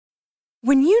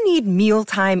When you need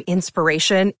mealtime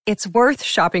inspiration, it's worth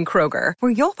shopping Kroger,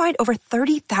 where you'll find over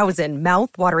 30,000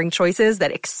 mouth-watering choices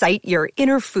that excite your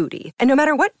inner foodie. And no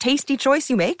matter what tasty choice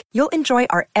you make, you'll enjoy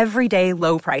our everyday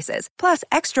low prices, plus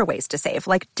extra ways to save,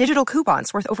 like digital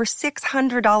coupons worth over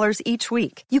 $600 each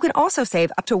week. You can also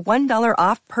save up to $1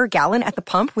 off per gallon at the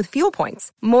pump with fuel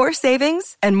points. More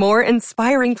savings and more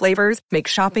inspiring flavors make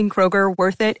shopping Kroger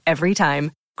worth it every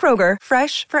time. Kroger,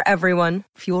 fresh for everyone.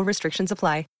 Fuel restrictions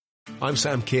apply. I'm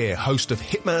Sam Keir, host of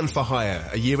Hitman for Hire,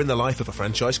 a year in the life of a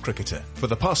franchise cricketer. For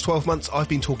the past 12 months, I've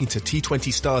been talking to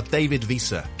T20 star David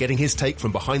Visa, getting his take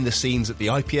from behind the scenes at the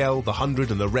IPL, the 100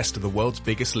 and the rest of the world's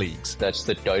biggest leagues. That's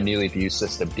the don't nearly view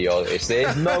system deal.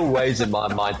 There's no ways in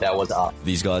my mind that was up.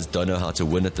 These guys don't know how to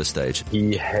win at this stage.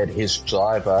 He had his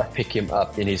driver pick him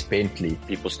up in his Bentley.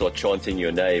 People start chanting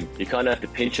your name. You kind of have to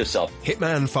pinch yourself.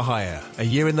 Hitman for Hire, a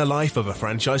year in the life of a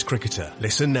franchise cricketer.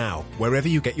 Listen now, wherever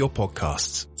you get your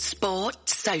podcasts. Sport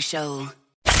Social.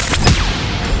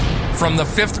 From the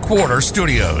Fifth Quarter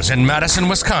Studios in Madison,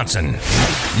 Wisconsin,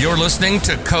 you're listening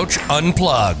to Coach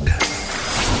Unplugged.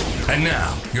 And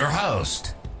now, your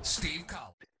host, Steve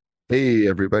Collins. Hey,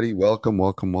 everybody. Welcome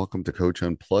to Coach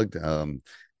Unplugged.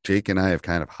 Jake and I have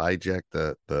kind of hijacked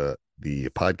the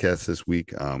podcast this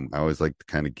week. I always like to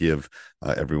kind of give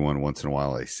everyone once in a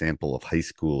while a sample of high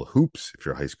school hoops. If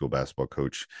you're a high school basketball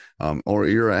coach, or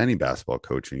you're any basketball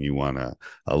coach and you want to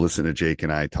listen to Jake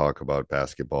and I talk about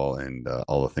basketball and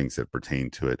all the things that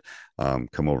pertain to it,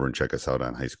 come over and check us out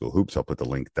on High School Hoops. I'll put the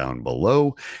link down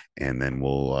below, and then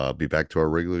we'll be back to our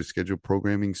regular scheduled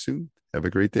programming soon. Have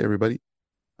a great day, everybody.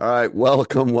 All right.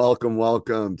 Welcome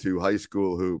to High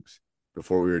School Hoops.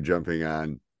 Before we were jumping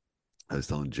on, I was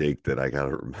telling Jake that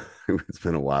it's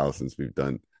been a while since we've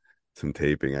done some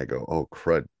taping. I go, oh,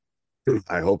 crud.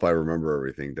 I hope I remember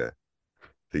everything to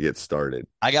get started.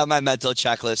 I got my mental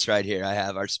checklist right here. I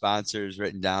have our sponsors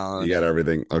written down. You got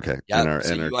everything? Okay. Yep.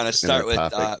 So you want to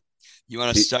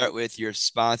start with your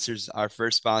sponsors. Our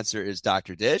first sponsor is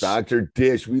Dr. Dish. Dr.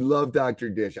 Dish. We love Dr.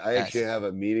 Dish. I actually have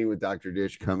a meeting with Dr.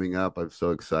 Dish coming up. I'm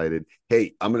so excited.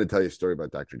 Hey, I'm going to tell you a story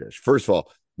about Dr. Dish. First of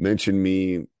all, mention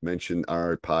me, mention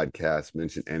our podcast,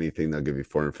 mention anything. They'll give you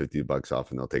 $450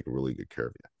 off and they'll take really good care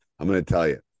of you. I'm going to tell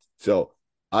you. So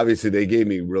obviously they gave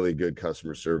me really good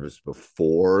customer service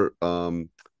before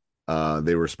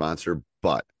they were sponsored,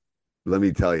 but let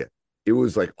me tell you, it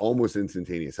was like almost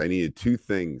instantaneous. I needed two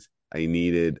things. I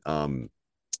needed,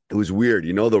 it was weird.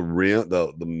 You know, the rim,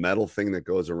 the metal thing that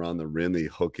goes around the rim that you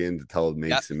hook in to tell it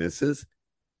makes and misses.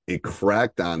 It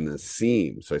cracked on the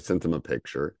seam. So I sent them a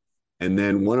picture. And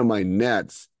then one of my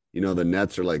nets, you know, the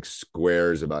nets are like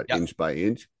squares about inch by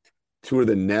inch. Two of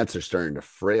the nets are starting to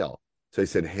frail. So I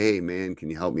said, hey, man,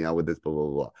 can you help me out with this? Blah, blah,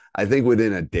 blah. I think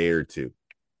within a day or two,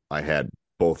 I had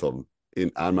both of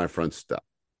them on my front step.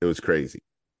 It was crazy.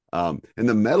 And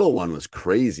the metal one was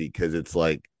crazy because it's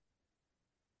like,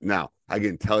 now I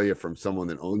can tell you from someone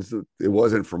that owns it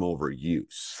wasn't from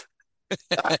overuse.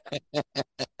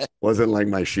 Wasn't like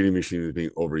my shooting machine was being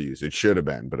overused. It should have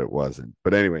been, but it wasn't.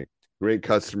 But anyway, great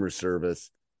customer service.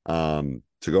 So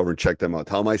go over and check them out.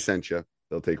 Tell them I sent you.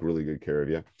 They'll take really good care of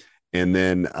you. And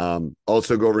then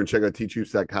also go over and check out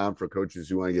teachhoops.com for coaches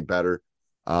who want to get better.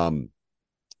 I'm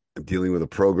dealing with a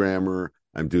programmer.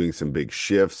 I'm doing some big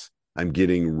shifts. I'm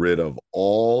getting rid of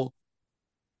all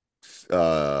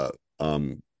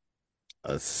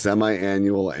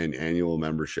semi-annual and annual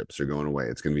memberships are going away.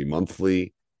 It's going to be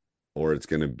monthly, or it's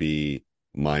going to be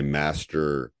my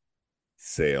master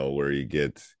sale where you're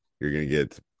going to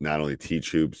get not only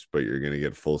Teach Hoops, but you're going to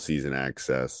get full season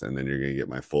access, and then you're going to get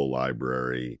my full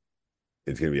library.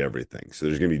 It's going to be everything. So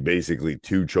there's going to be basically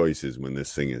two choices when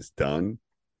this thing is done.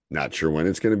 Not sure when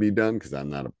it's going to be done because I'm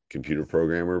not a computer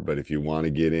programmer, but if you want to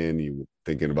get in, you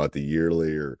thinking about the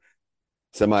yearly or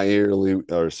semi-yearly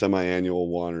or semi-annual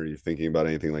one, or you're thinking about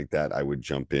anything like that, I would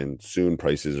jump in soon.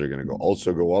 Prices are going to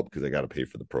also go up because I got to pay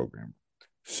for the program.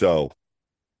 So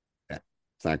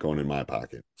it's not going in my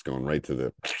pocket. It's going right to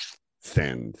the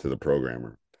stand, to the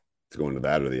programmer. It's going to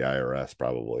that or the IRS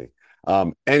probably.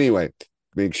 Anyway,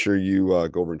 make sure you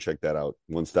go over and check that out.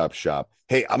 One-stop shop.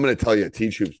 Hey, I'm going to tell you a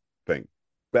Teach Hoops thing.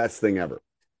 Best thing ever.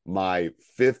 My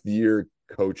 5th year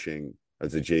coaching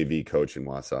as a JV coach in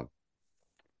Wausau.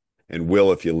 And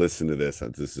Will, if you listen to this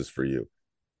is for you.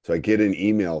 So I get an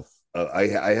email. I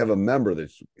have a member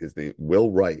that's his name,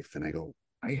 Will Rife. And I go,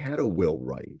 I had a Will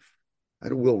Rife.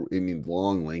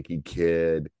 Long, lanky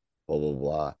kid, blah, blah,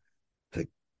 blah. It's like,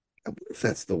 I wonder if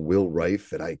that's the Will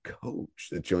Rife that I coach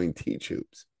that joined Teach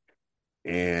Hoops.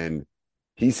 And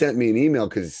he sent me an email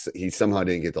because he somehow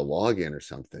didn't get the login or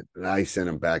something. And I sent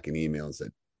him back an email and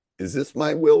said, is this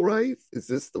my Will Rife? Is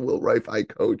this the Will Rife I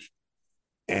coached?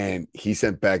 And he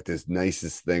sent back this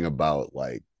nicest thing about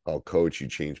like, oh, coach, you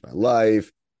changed my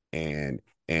life. And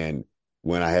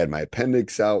when I had my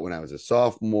appendix out when I was a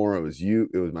sophomore, it was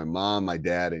my mom, my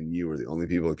dad, and you were the only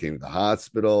people who came to the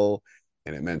hospital.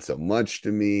 And it meant so much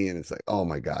to me. And it's like, oh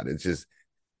my God, it's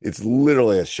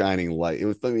literally a shining light. It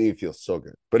was making me feel so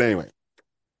good. But anyway,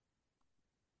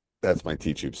 that's my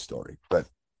T-Tube story. But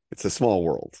it's a small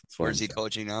world. Where's he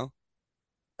coaching now?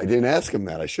 I didn't ask him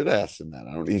that. I should have asked him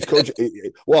that. He's coaching.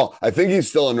 Well, I think he's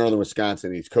still in Northern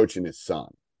Wisconsin. He's coaching his son.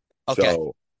 Okay.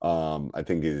 So I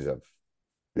think he's a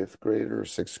 5th grader or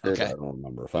 6th grader. Okay. I don't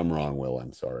remember. If I'm wrong, Will,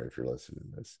 I'm sorry if you're listening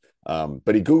to this.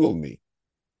 But he Googled me.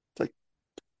 It's like,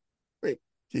 great.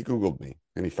 He Googled me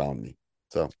and he found me.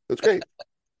 So it's great.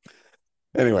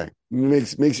 Anyway,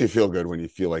 makes you feel good when you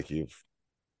feel like you've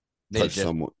touched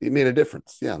someone. You made a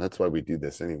difference. Yeah, that's why we do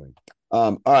this anyway.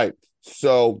 All right.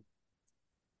 So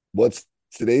what's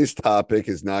today's topic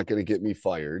is not going to get me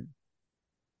fired.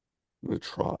 I'm going to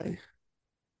try.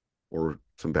 Or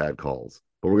some bad calls.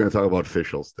 But we're going to talk about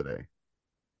officials today.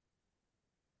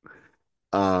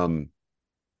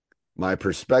 My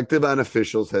perspective on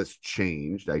officials has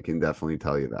changed. I can definitely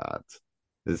tell you that.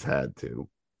 Has had to.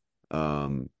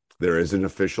 There is an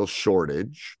official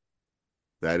shortage.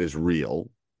 That is real.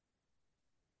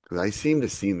 Because I seem to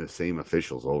see the same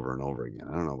officials over and over again.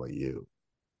 I don't know about you.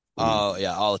 Oh,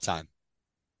 yeah, all the time.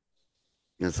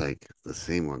 It's like the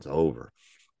same ones over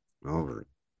and over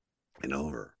and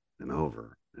over and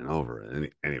over and over.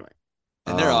 Anyway.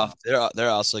 And they're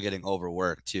also getting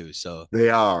overworked too. So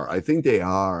they are. I think they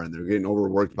are, and they're getting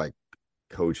overworked by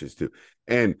coaches too.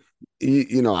 And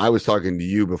you know, I was talking to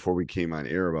you before we came on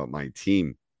air about my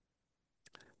team.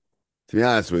 To be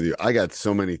honest with you, I got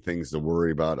so many things to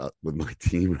worry about with my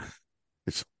team.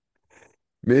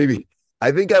 Maybe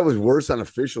I think I was worse on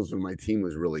officials when my team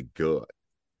was really good.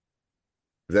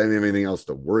 Because I didn't have anything else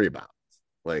to worry about.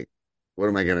 Like, what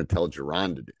am I going to tell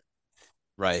Jerron to do?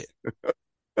 Right.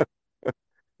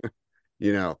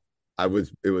 You know, I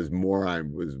was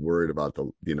worried about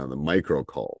the micro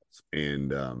calls.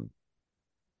 And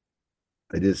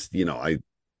I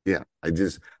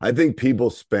think people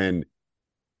spend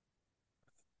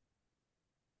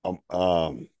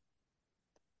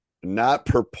not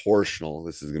proportional,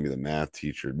 this is going to be the math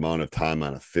teacher, amount of time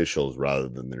on officials rather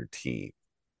than their team.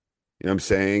 You know what I'm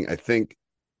saying? I think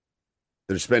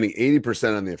they're spending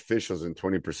 80% on the officials and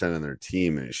 20% on their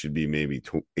team, and it should be maybe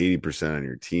 80% on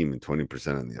your team and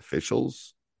 20% on the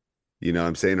officials. You know what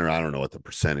I'm saying? Or I don't know what the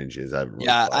percentage is. I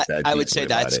would say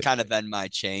that's kind of been my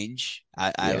change.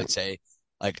 I would say,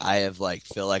 like, I have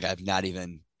feel like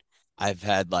I've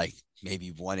had like maybe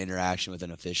one interaction with an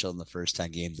official in the first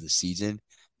 10 games of the season,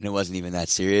 and it wasn't even that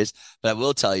serious. But I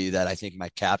will tell you that I think my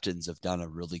captains have done a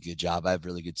really good job. I have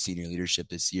really good senior leadership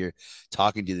this year,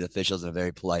 talking to the officials in a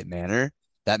very polite manner.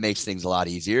 That makes things a lot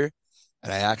easier.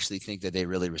 And I actually think that they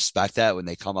really respect that when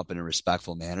they come up in a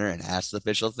respectful manner and ask the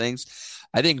official things.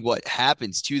 I think what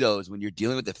happens too, though, is when you're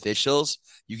dealing with officials,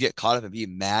 you get caught up in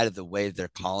being mad at the way they're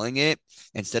calling it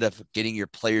instead of getting your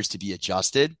players to be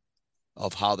adjusted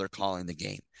of how they're calling the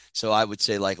game. So I would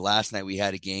say, like, last night we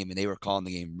had a game and they were calling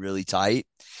the game really tight,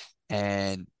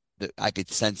 and I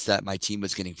could sense that my team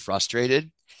was getting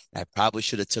frustrated. I probably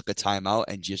should have took a timeout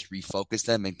and just refocused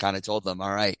them and kind of told them,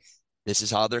 all right, this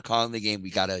is how they're calling the game. We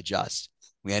got to adjust.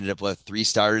 We ended up with 3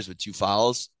 starters with 2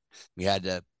 fouls. We had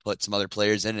to put some other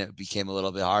players in, and it became a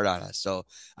little bit hard on us. So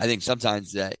I think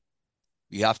sometimes that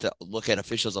you have to look at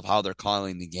officials of how they're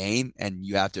calling the game, and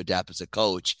you have to adapt as a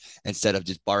coach instead of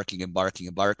just barking and barking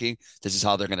and barking. This is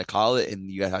how they're going to call it,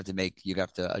 and you have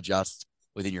to adjust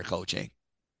within your coaching.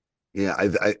 Yeah,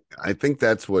 I think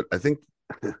that's what I think.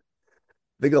 I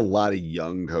think a lot of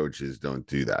young coaches don't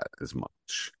do that as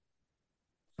much.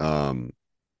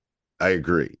 I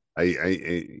agree.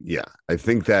 I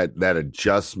think that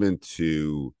adjustment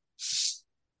to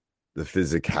the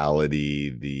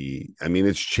physicality,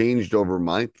 it's changed over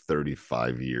my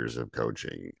 35 years of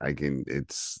coaching.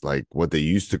 It's like what they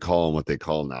used to call and what they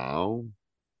call now.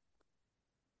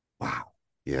 Wow.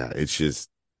 Yeah. It's just,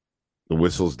 the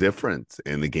whistle's different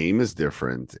and the game is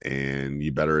different, and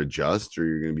you better adjust or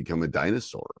you're going to become a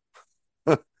dinosaur.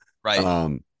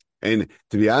 Right. And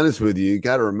to be honest with you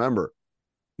got to remember,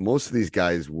 most of these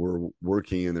guys were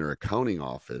working in their accounting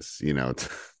office,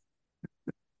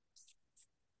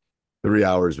 3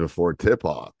 hours before tip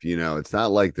off. It's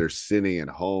not like they're sitting at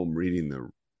home reading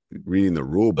the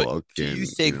rule book. Do you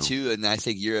think too? And I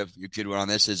think you're a good one on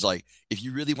this, is like, if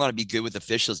you really want to be good with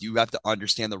officials, you have to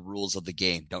understand the rules of the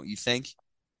game. Don't you think?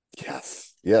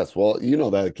 Yes. Yes. Well, you know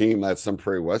that game, that Sun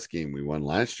Prairie West game we won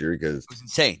last year because it was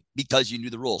insane because you knew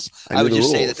the rules. I would the just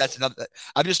rules. say that that's another.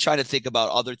 I'm just trying to think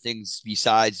about other things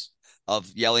besides of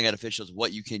yelling at officials,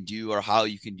 what you can do or how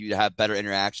you can do to have better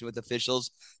interaction with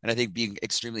officials. And I think being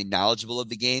extremely knowledgeable of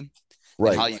the game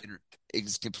and how you can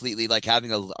is completely like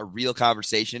having a real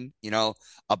conversation,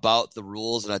 about the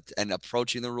rules and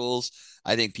approaching the rules.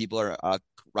 I think people are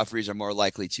referees are more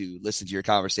likely to listen to your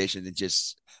conversation than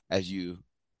just as you.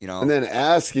 And then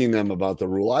asking them about the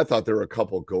rule. I thought there were a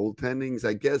couple goaltendings.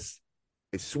 I guess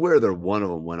I swear that one of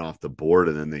them went off the board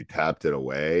and then they tapped it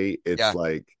away. It's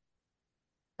like,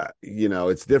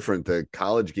 it's different. The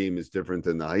college game is different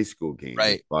than the high school game,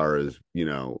 right? As far as,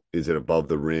 is it above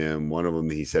the rim? One of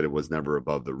them, he said it was never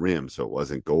above the rim. So it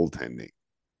wasn't goaltending,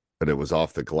 but it was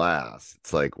off the glass.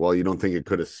 It's like, well, you don't think it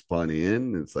could have spun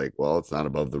in? It's like, well, it's not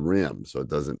above the rim. So it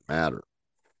doesn't matter.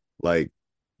 Like,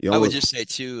 I would just say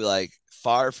too, like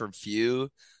far from few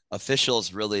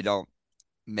officials really don't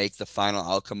make the final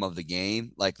outcome of the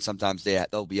game. Like sometimes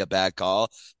there'll be a bad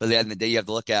call, but at the end of the day, you have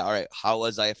to look at, all right, how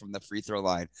was I from the free throw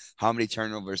line? How many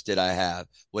turnovers did I have?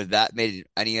 Would that made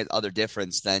any other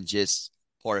difference than just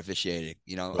poor officiating?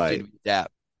 Right. Did we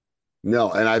adapt? No,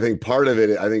 and I think part of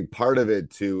it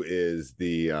too is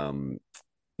the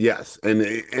yes,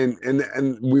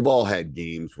 and we've all had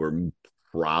games where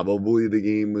probably the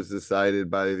game was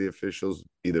decided by the officials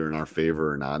either in our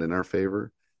favor or not in our favor.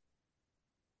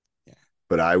 Yeah.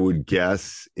 But I would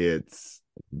guess it's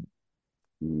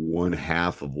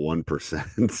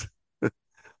 0.5%.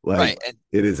 Right.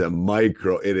 It is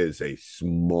a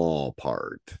small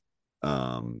part.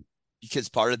 Because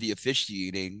part of the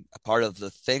officiating, part of the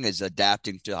thing is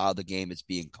adapting to how the game is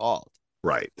being called.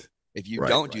 Right. If you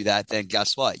don't do that, then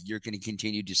guess what? You're going to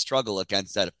continue to struggle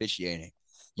against that officiating.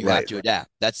 You have to adapt.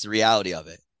 That's the reality of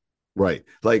it. Right.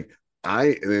 Like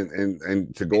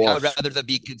and to go off. I would rather than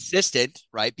be consistent,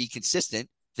 right? Be consistent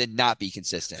than not be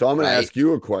consistent. So I'm going to ask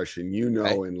you a question.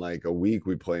 In like a week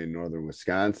we play in Northern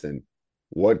Wisconsin.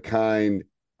 What kind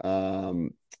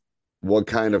of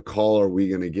call are we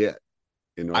going to get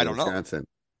in Northern Wisconsin?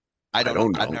 I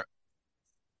don't know.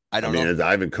 I mean,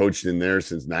 I haven't coached in there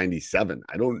since '97.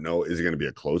 I don't know. Is it going to be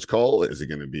a close call? Is it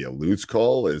going to be a loose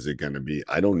call? Is it going to be?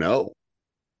 I don't know.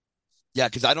 Yeah,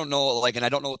 because I don't know, and I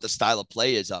don't know what the style of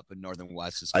play is up in Northern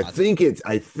West Wisconsin.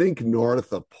 I think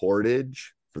north of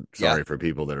Portage. For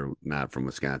people that are not from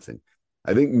Wisconsin,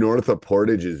 I think north of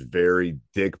Portage is very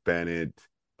Dick Bennett,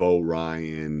 Bo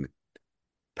Ryan,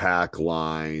 pack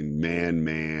line,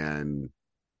 man,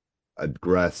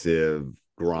 aggressive,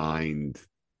 grind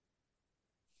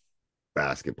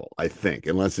basketball. I think,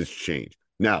 unless it's changed.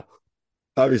 Now,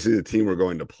 obviously, the team we're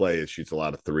going to play shoots a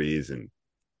lot of threes, and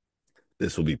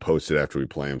this will be posted after we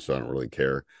play them, so I don't really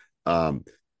care.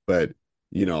 But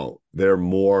they're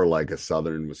more like a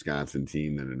Southern Wisconsin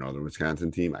team than a Northern Wisconsin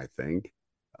team, I think,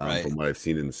 from what I've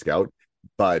seen in the scout.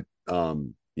 But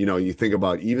you think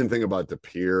about De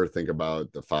Pere, think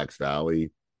about the Fox Valley.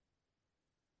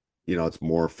 It's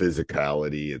more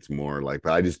physicality. It's more like,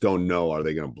 but I just don't know. Are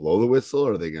they going to blow the whistle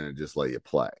or are they going to just let you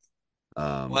play?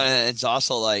 Well, it's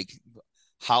also like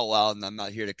how well, and I'm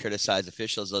not here to criticize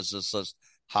officials. It's just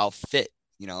how fit,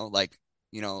 if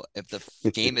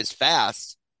the game is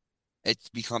fast, it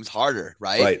becomes harder,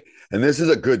 right? Right. And this is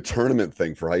a good tournament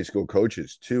thing for high school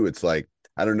coaches too. It's like,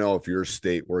 I don't know if your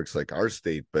state works like our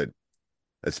state, but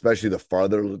especially the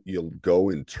farther you'll go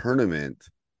in tournament,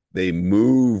 they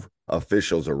move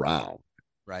officials around.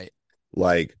 Right.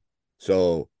 Like,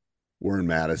 so we're in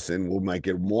Madison, we might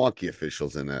get Milwaukee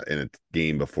officials in a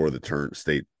game before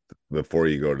before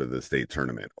you go to the state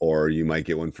tournament, or you might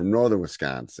get one from Northern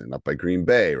Wisconsin up by Green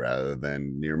Bay rather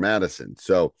than near Madison.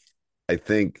 So I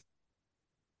think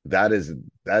that's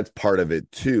part of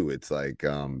it too. It's like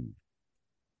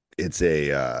it's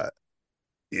an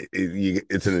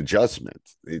adjustment.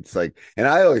 It's like, and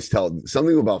I always tell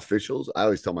something about officials. I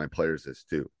always tell my players this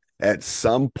too. At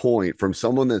some point, from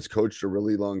someone that's coached a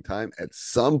really long time, at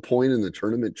some point in the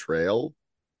tournament trail,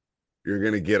 you're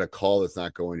going to get a call that's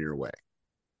not going your way.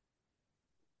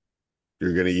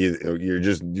 You're going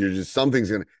to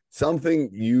something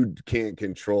you can't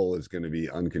control is going to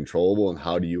be uncontrollable. And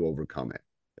how do you overcome it?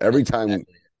 Every time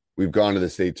we've gone to the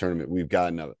state tournament, we've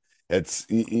gotten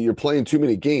you're playing too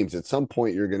many games. At some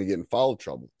point, you're going to get in foul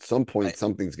trouble. At some point,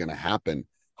 something's going to happen.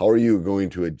 How are you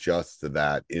going to adjust to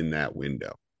that in that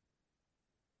window?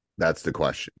 That's the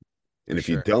question. And if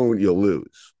you don't, you'll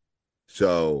lose.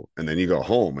 So, and then you go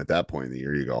home at that point in the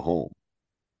year, you go home.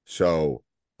 So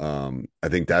I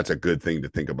think that's a good thing to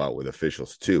think about with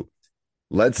officials too.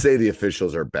 Let's say the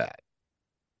officials are bad.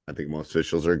 I think most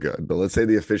officials are good, but let's say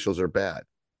the officials are bad.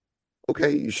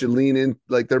 Okay, you should lean in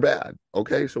like they're bad.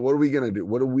 Okay, so what are we going to do?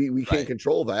 We can't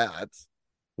control that.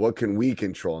 What can we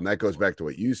control? And that goes back to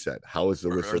what you said. How is the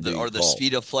whistle being called? The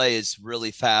speed of play is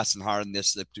really fast and hard in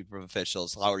this group of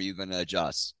officials. How are you going to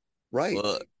adjust? Right.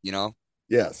 Well, you know?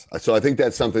 Yes. So I think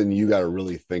that's something you got to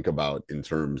really think about in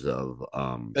terms of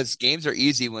because games are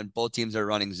easy when both teams are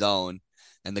running zone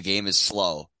and the game is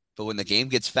slow. But when the game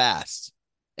gets fast,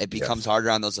 it becomes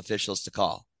harder on those officials to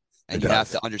call. And you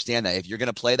have to understand that if you're going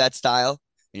to play that style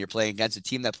and you're playing against a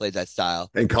team that plays that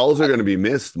style, and calls are going to be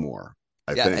missed more.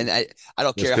 I think. And I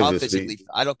don't care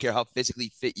how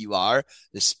physically fit you are.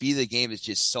 The speed of the game is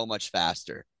just so much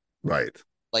faster. Right.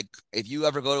 Like if you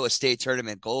ever go to a state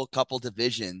tournament, go a couple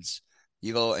divisions,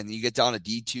 you go and you get down to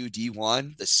D2,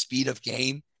 D1, the speed of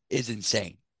game is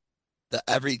insane. The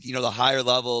higher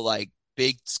level, like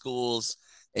big schools,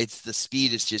 the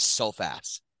speed is just so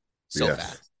fast.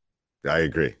 Fast. I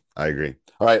agree. All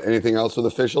right. Anything else with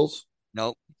officials?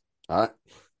 Nope. All right.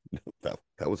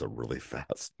 That was a really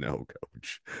fast no,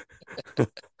 Coach.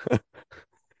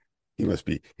 He must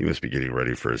be getting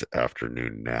ready for his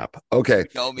afternoon nap. Okay. You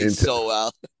know me so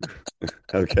well.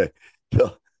 Okay.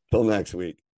 Till next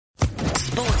week.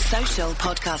 Sports Social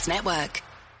Podcast Network.